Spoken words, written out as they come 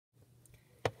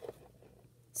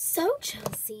So,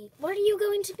 Chelsea, what are you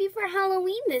going to be for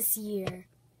Halloween this year?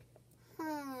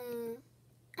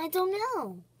 I don't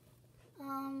know.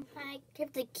 I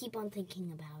have to keep on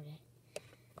thinking about it.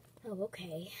 Oh,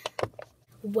 okay.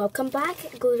 Welcome back,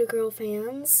 Glitter Girl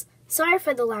fans. Sorry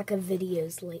for the lack of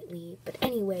videos lately, but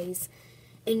anyways,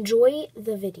 enjoy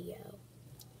the video.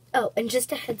 Oh, and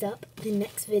just a heads up, the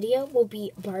next video will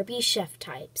be Barbie chef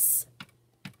types.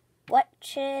 What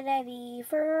should I be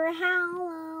for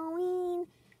Halloween?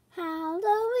 Halloween,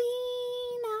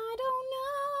 I don't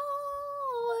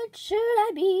know. What should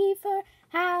I be for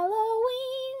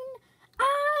Halloween?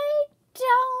 I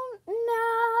don't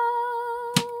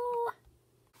know.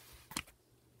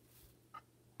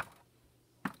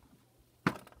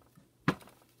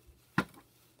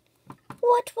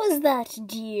 What was that,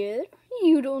 dear?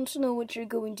 You don't know what you're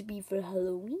going to be for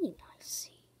Halloween, I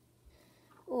see.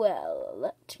 Well,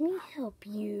 let me help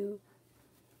you.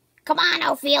 Come on,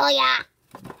 Ophelia!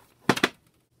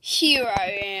 Here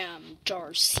I am,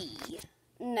 Darcy.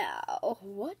 Now,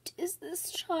 what is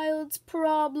this child's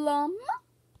problem?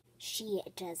 She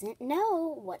doesn't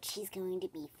know what she's going to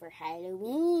be for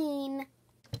Halloween.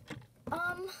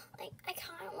 I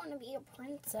kind of want to be a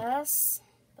princess,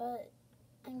 but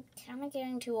I'm kind of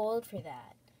getting too old for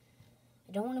that.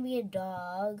 I don't want to be a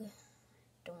dog. I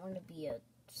don't want to be a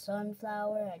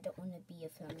sunflower. I don't want to be a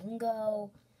flamingo.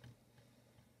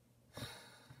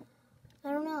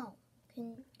 I don't know.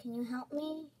 Can you help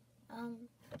me?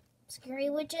 Scary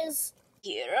witches?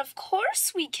 Here, of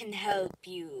course we can help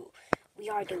you. We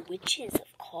are the witches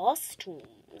of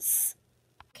costumes.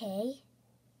 Okay.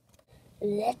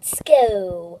 Let's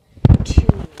go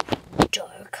to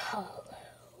Dark Hollow.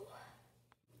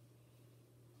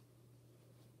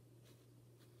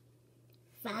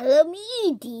 Follow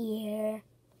me, dear.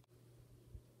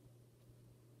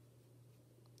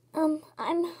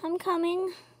 I'm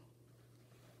coming.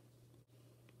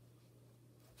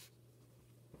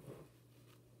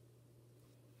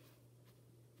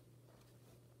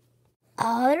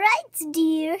 All right,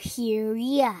 dear, here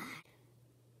we are.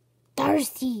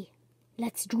 Darcy,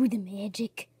 let's do the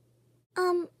magic.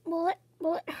 Will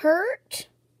it hurt?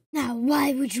 Now,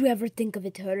 why would you ever think of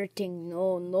it hurting?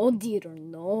 No, dear,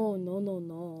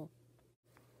 no.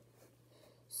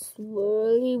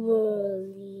 Swirly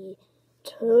whirly,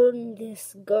 turn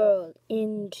this girl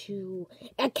into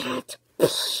a cat.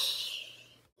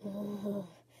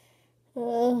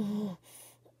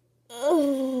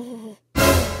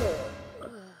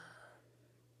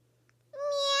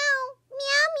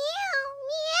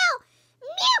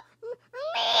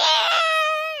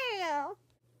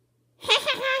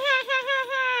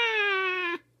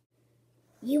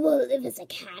 You will live as a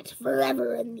cat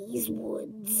forever in these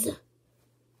woods.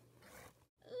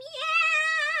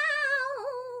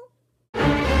 Meow!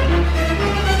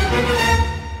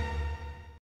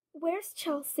 Where's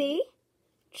Chelsea?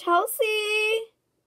 Chelsea!